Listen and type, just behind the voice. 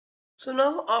So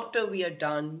now after we are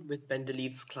done with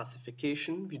Mendeleev's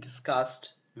classification, we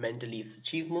discussed Mendeleev's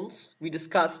achievements, we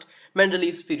discussed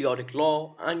Mendeleev's periodic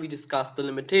law, and we discussed the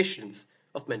limitations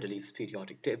of Mendeleev's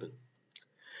periodic table.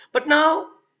 But now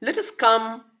let us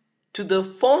come to the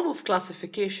form of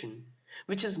classification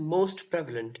which is most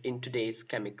prevalent in today's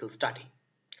chemical study,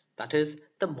 that is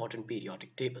the modern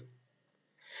periodic table.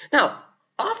 Now,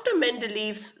 after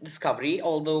Mendeleev's discovery,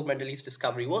 although Mendeleev's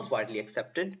discovery was widely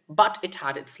accepted, but it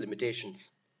had its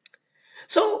limitations.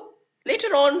 So later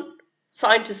on,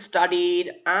 scientists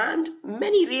studied and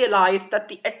many realized that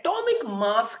the atomic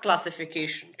mass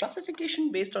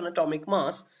classification based on atomic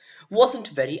mass, wasn't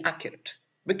very accurate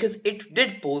because it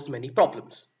did pose many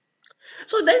problems.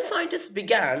 So then scientists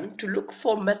began to look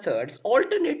for methods,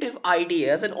 alternative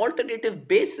ideas, and alternative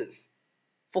bases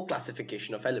for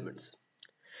classification of elements.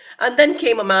 And then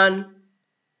came a man,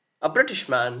 a British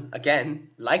man, again,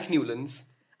 like Newlands,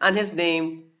 and his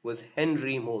name was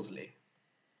Henry Moseley.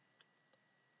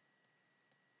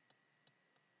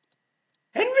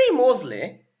 Henry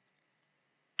Moseley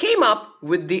came up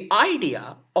with the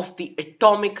idea of the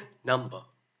atomic number.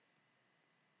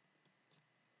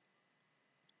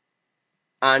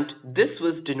 And this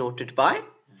was denoted by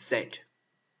Z.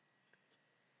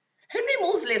 Henry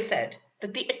Moseley said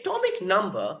that the atomic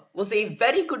number was a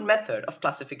very good method of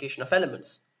classification of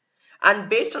elements. And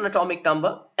based on atomic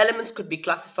number, elements could be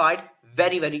classified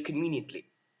very, very conveniently.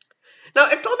 Now,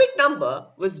 atomic number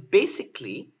was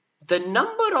basically the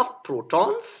number of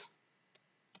protons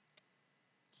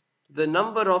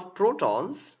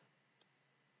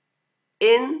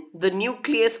in the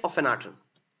nucleus of an atom.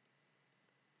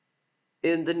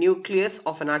 In the nucleus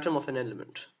of an atom of an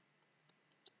element.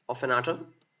 Of an atom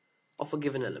of a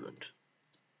given element.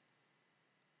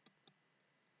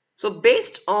 So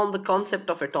based on the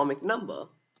concept of atomic number,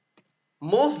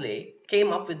 Moseley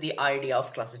came up with the idea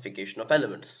of classification of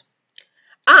elements.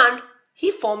 And he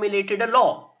formulated a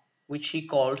law, which he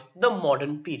called the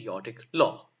modern periodic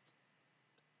law.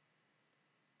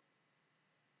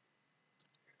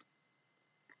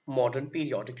 Modern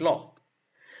periodic law.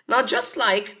 Now, just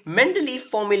like Mendeleev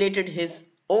formulated his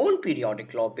own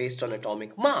periodic law based on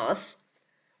atomic mass,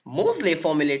 Moseley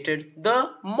formulated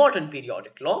the modern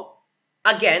periodic law,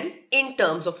 again in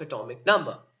terms of atomic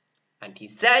number. And he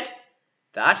said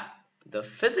that the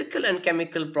physical and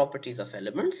chemical properties of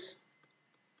elements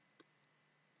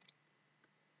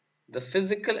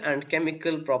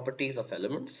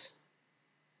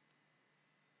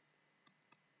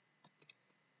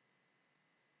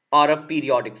are a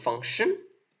periodic function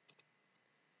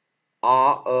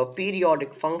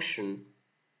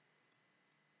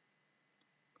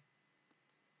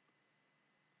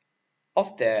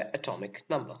of their atomic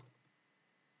number.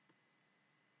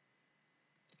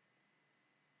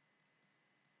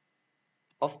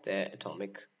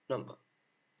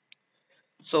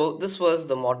 So this was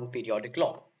the modern periodic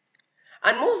law.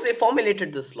 And Moseley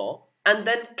formulated this law and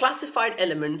then classified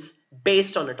elements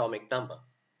based on atomic number.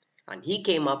 And he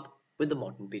came up with the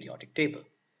modern periodic table,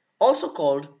 also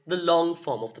called the long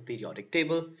form of the periodic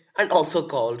table and also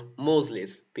called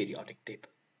Moseley's periodic table.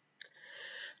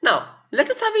 Now, let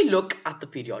us have a look at the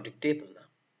periodic table now.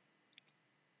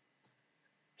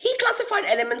 He classified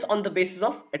elements on the basis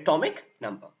of atomic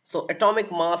number. So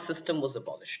atomic mass system was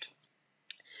abolished.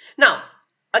 Now,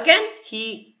 again,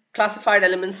 he classified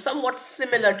elements somewhat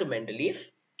similar to Mendeleev.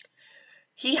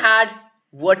 He had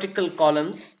vertical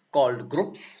columns called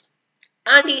groups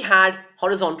and he had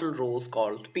horizontal rows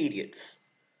called periods.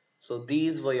 So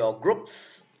these were your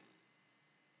groups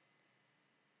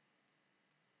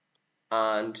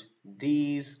and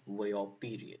these were your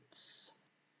periods.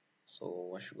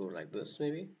 So I should go like this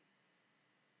maybe.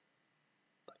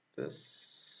 Like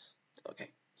this. Okay,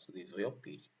 so these were your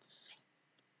periods.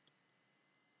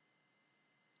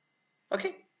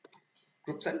 Okay,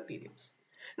 groups and periods.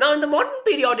 Now in the modern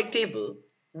periodic table,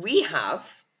 we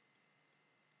have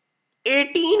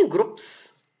 18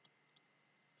 groups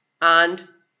and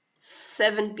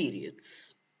 7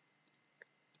 periods.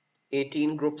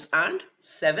 18 groups and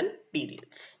 7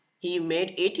 periods. He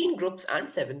made 18 groups and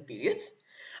 7 periods.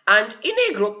 And in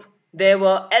a group, there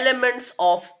were elements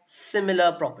of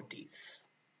similar properties.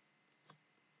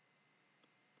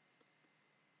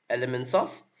 Elements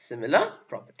of similar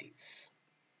properties.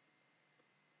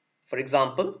 For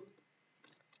example,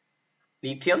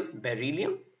 lithium,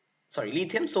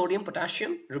 sodium,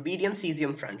 potassium, rubidium,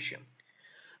 cesium, francium.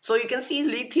 So you can see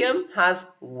lithium has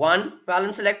 1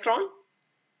 valence electron,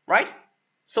 right?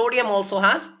 Sodium also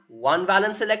has 1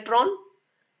 valence electron.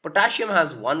 Potassium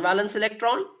has 1 valence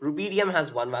electron. Rubidium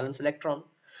has 1 valence electron.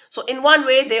 So in one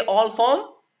way, they all form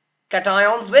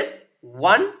cations with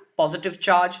 1 positive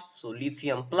charge, so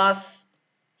lithium plus,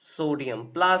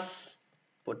 sodium plus,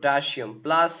 potassium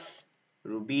plus,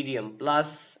 rubidium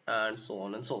plus, and so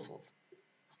on and so forth,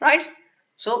 right?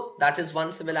 So that is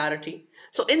one similarity.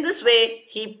 So in this way,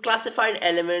 he classified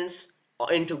elements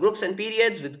into groups and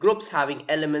periods, with groups having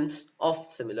elements of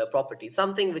similar properties,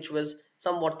 something which was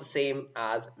somewhat the same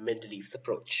as Mendeleev's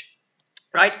approach,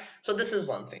 right? So this is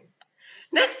one thing.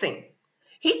 Next thing,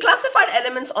 he classified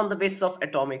elements on the basis of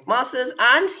atomic masses,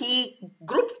 and he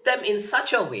grouped them in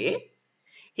such a way,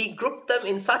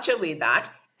 that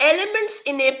elements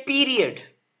in a period,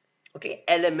 okay,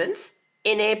 elements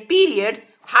in a period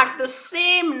had the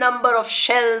same number of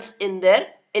shells in their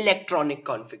electronic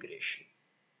configuration.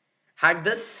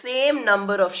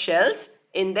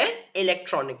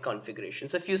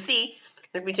 So if you see,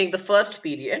 let me take the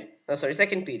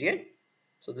second period.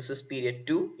 So this is period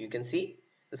 2. You can see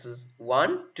this is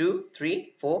 1, 2,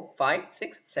 3, 4, 5,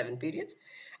 6, 7 periods.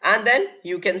 And then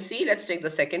you can see, let's take the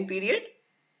second period.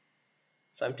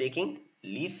 So I'm taking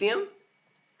lithium,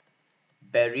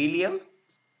 beryllium,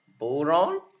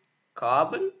 boron,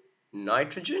 carbon,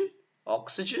 nitrogen,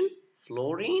 oxygen,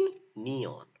 fluorine,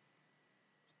 neon,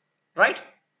 right?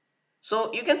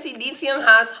 So you can see lithium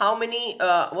has how many,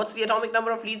 what's the atomic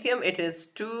number of lithium? It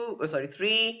is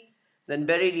 3, then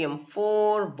beryllium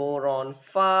 4, boron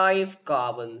 5,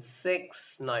 carbon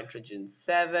 6, nitrogen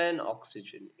 7,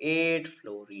 oxygen 8,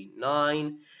 fluorine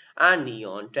 9, and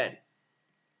neon 10.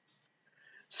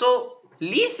 So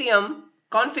lithium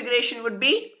configuration would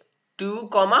be 2,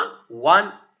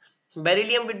 1.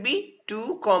 Beryllium would be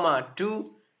 2,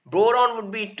 2. Boron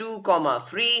would be 2,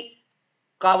 3.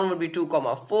 Carbon would be 2,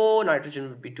 4. Nitrogen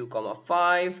would be 2,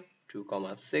 5. 2,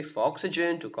 6 for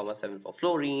oxygen. 2, 7 for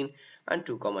fluorine. And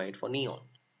 2, 8 for neon.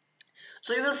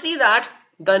 So you will see that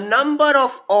the number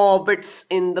of orbits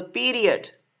in the period,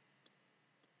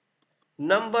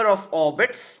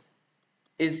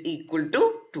 is equal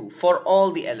to 2 for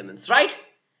all the elements, right?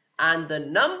 And the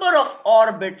number of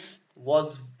orbits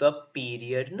was the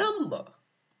period number.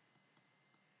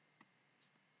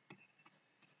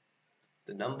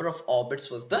 The number of orbits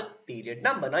was the period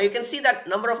number. Now you can see that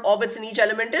number of orbits in each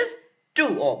element is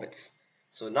 2 orbits.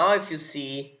 So now if you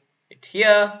see it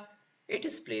here, it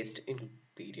is placed in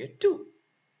period 2,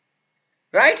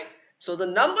 right? So the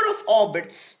number of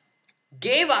orbits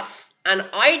gave us an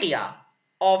idea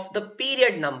of the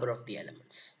period number of the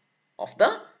elements,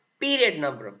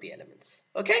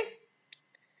 okay?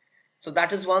 So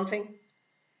that is one thing,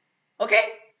 okay?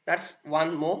 That's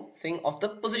one more thing of the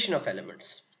position of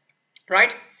elements,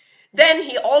 right? Then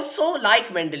he also, like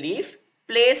Mendeleev,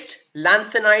 placed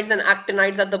lanthanides and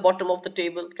actinides at the bottom of the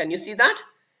table. Can you see that?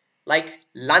 Like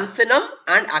lanthanum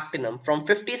and actinum, from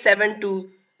 57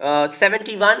 to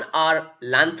 71 are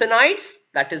lanthanides,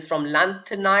 that is from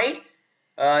lanthanum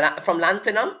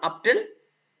up till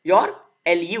your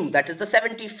Lu, that is the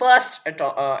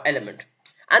 71st element.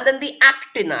 And then the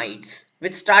actinides,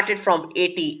 which started from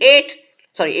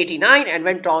 89 and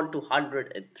went on to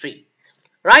 103,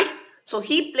 right? So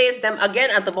he placed them again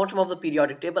at the bottom of the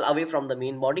periodic table, away from the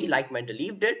main body, like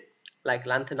Mendeleev did, like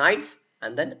lanthanides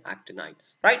and then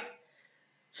actinides, right?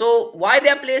 So why they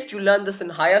are placed, you learn this in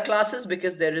higher classes,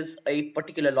 because there is a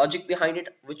particular logic behind it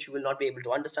which you will not be able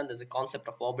to understand. There's a concept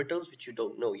of orbitals which you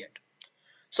don't know yet.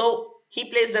 So he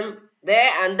placed them there,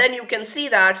 and then you can see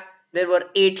that there were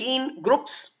 18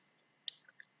 groups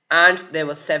and there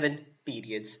were 7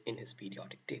 periods in his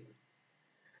periodic table,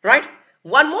 right?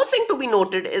 One more thing to be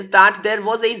noted is that there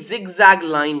was a zigzag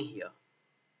line here.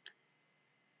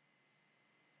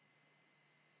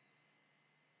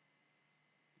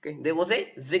 Okay, there was a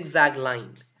zigzag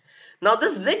line. Now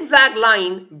this zigzag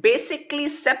line basically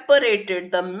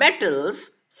separated the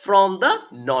metals from the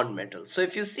non-metals. So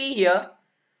if you see here,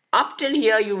 up till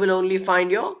here you will only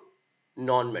find your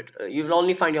non-metal, you will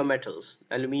only find your metals,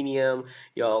 aluminium,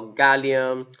 your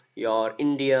gallium, your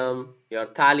indium, your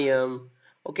thallium,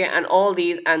 okay, and all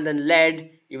these, and then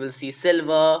lead, you will see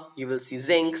silver, you will see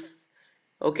zincs,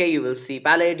 okay, you will see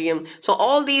palladium. So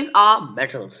all these are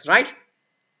metals, right?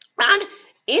 And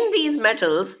in these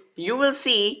metals you will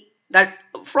see that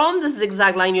from this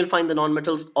zigzag line you'll find the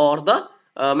non-metals or the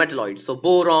metalloids. So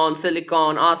boron,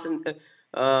 silicon,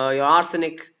 your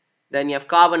arsenic, then you have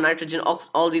carbon, nitrogen,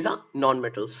 oxygen, all these are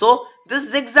non-metals. So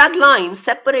this zigzag line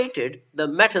separated the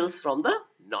metals from the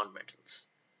non-metals,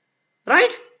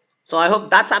 right? So I hope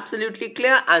that's absolutely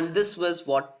clear, and this was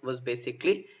what was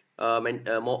basically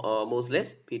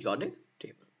Moseley's periodic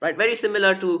table, right? Very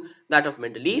similar to that of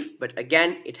Mendeleev, but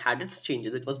again it had its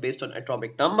changes. It was based on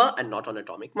atomic number and not on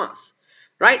atomic mass,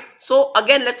 right? So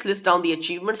again, let's list down the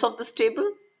achievements of this table.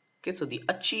 Okay, so the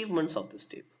achievements of this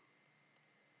table.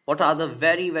 What are the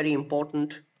very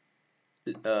important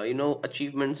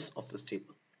achievements of this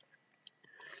table?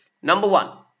 Number one,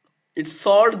 it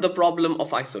solved the problem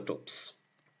of isotopes.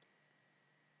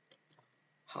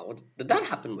 How did that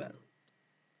happen? Well,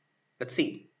 let's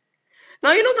see.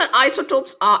 Now you know that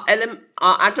isotopes are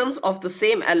atoms of the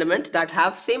same element that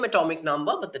have same atomic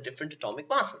number but the different atomic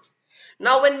masses.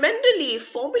 Now when Mendeleev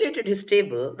formulated his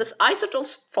table, this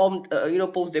isotopes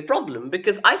posed a problem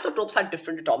because isotopes had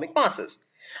different atomic masses,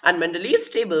 and Mendeleev's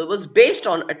table was based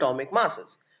on atomic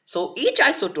masses. So each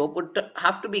isotope would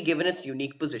have to be given its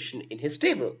unique position in his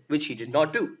table, which he did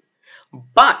not do.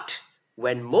 But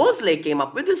when Moseley came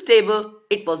up with his table,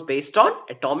 it was based on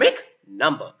atomic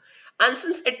number. And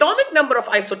since atomic number of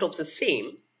isotopes is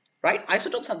same, right?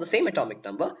 Isotopes have the same atomic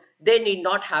number, they need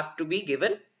not have to be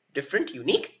given different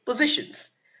unique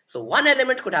positions. So one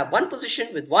element could have one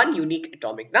position with one unique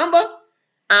atomic number,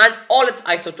 and all its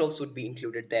isotopes would be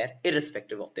included there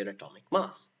irrespective of their atomic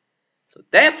mass. So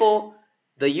therefore,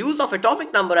 the use of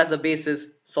atomic number as a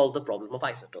basis solved the problem of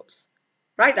isotopes.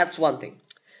 Right? That's one thing.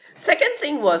 Second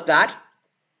thing was that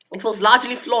it was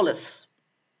largely flawless.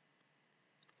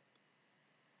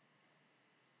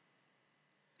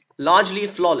 Largely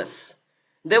flawless.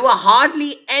 There were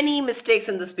hardly any mistakes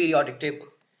in this periodic table.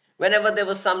 Whenever there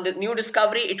was some new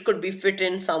discovery, it could be fit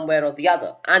in somewhere or the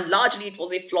other. And largely it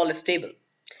was a flawless table.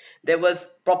 There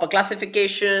was proper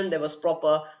classification, there was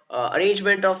proper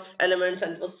arrangement of elements,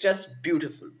 and it was just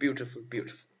beautiful, beautiful,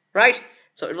 beautiful. Right?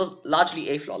 So it was largely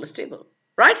a flawless table.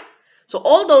 Right? So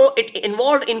although it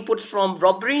involved inputs from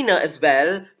Robrina as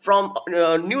well, from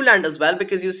Newland as well,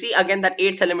 because you see again that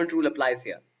 8th element rule applies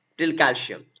here, till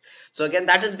calcium. So again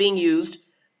that is being used.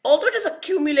 Although it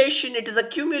is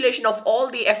accumulation of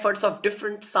all the efforts of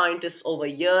different scientists over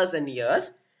years and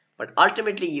years, but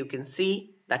ultimately you can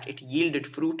see that it yielded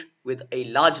fruit with a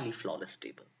largely flawless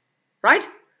table. Right?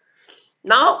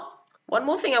 Now, one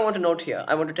more thing I want to note here,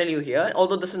 I want to tell you here,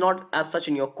 although this is not as such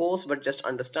in your course, but just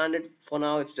understand it for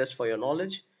now, it's just for your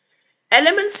knowledge.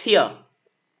 Elements here,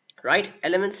 right?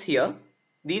 Elements here,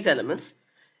 these elements,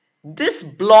 this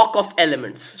block of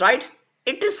elements, right?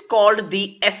 It is called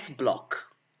the S block.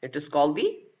 It is called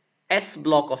the S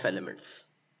block of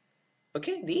elements.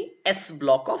 Okay, the S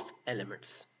block of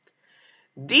elements.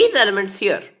 These elements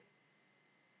here,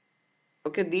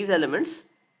 okay, these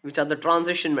elements, which are the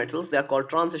transition metals, they are called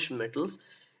transition metals.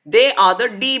 They are the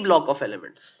D block of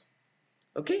elements.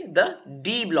 Okay, the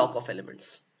D block of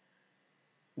elements.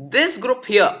 This group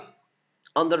here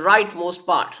on the rightmost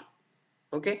part,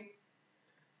 okay,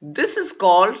 this is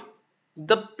called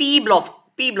the P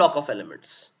block of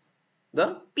elements.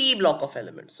 The P block of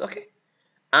elements, okay.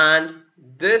 And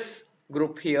this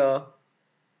group here,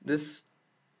 this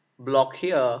block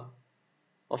here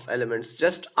of elements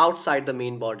just outside the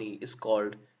main body is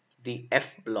called the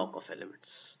F block of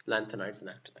elements, lanthanides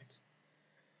and actinides.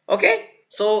 Okay,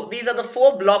 so these are the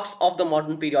 4 blocks of the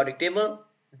modern periodic table.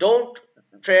 Don't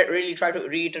really try to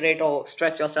reiterate or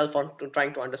stress yourself on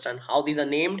trying to understand how these are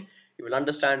named. You will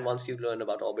understand once you learn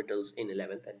about orbitals in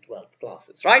 11th and 12th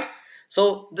classes, right?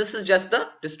 So this is just the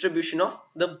distribution of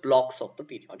the blocks of the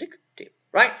periodic table,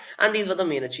 right? And these were the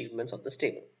main achievements of this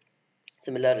table.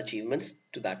 Similar achievements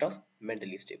to that of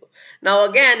Mendeleev's table. Now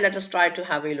again, let us try to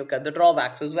have a look at the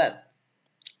drawbacks as well.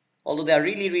 Although they are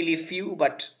really few,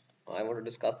 but I want to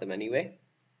discuss them anyway.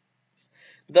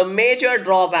 The major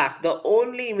drawback, the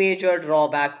only major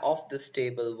drawback of this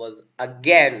table was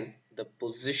again the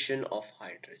position of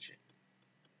hydrogen.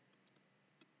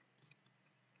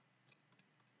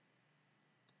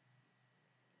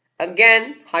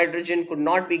 Again, hydrogen could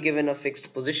not be given a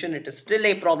fixed position. It is still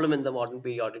a problem in the modern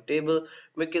periodic table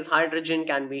because hydrogen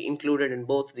can be included in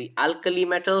both the alkali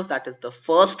metals, that is the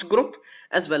first group,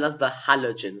 as well as the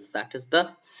halogens, that is the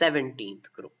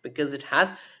 17th group, because it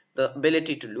has the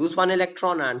ability to lose one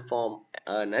electron and form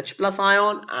an H plus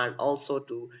ion, and also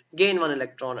to gain one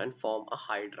electron and form a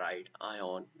hydride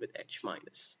ion with H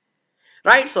minus.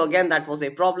 Right, so again that was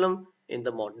a problem in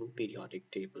the modern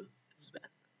periodic table as well.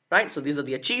 Right, so these are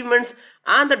the achievements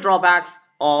and the drawbacks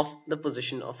of the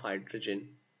position of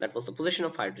hydrogen. That was the position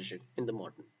of hydrogen in the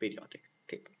modern periodic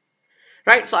table.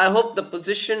 Right, so I hope the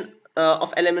position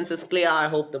of elements is clear. I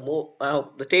hope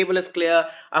the table is clear.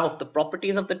 I hope the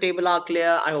properties of the table are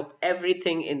clear. I hope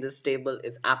everything in this table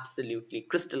is absolutely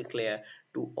crystal clear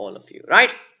to all of you.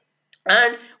 Right,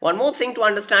 and one more thing to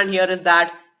understand here is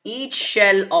that each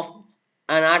shell of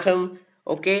an atom,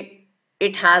 okay,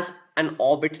 it has an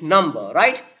orbit number,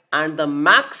 right? And the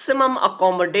maximum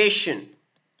accommodation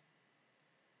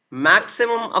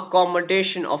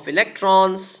of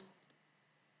electrons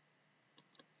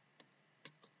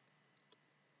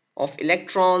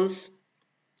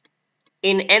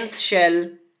in nth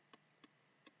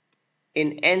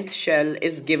shell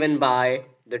is given by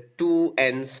the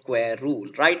 2n square rule,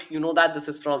 right? You know that this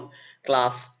is from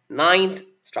class 9th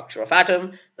structure of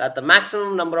atom, that the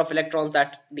maximum number of electrons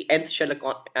that the nth shell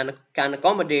can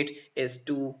accommodate is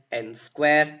 2n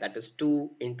square, that is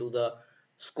 2 into the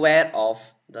square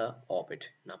of the orbit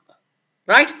number,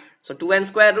 right? So 2n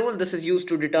square rule, this is used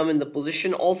to determine the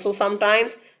position also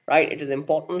sometimes, right? It is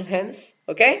important hence,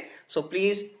 okay? So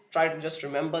please try to just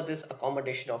remember this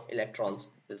accommodation of electrons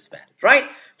as well, right?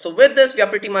 So with this, we are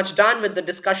pretty much done with the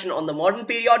discussion on the modern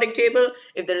periodic table.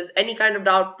 If there is any kind of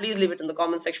doubt, please leave it in the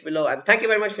comment section below, and thank you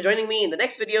very much for joining me. In the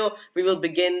next video, we will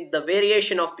begin the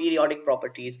variation of periodic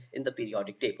properties in the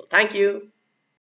periodic table. Thank you.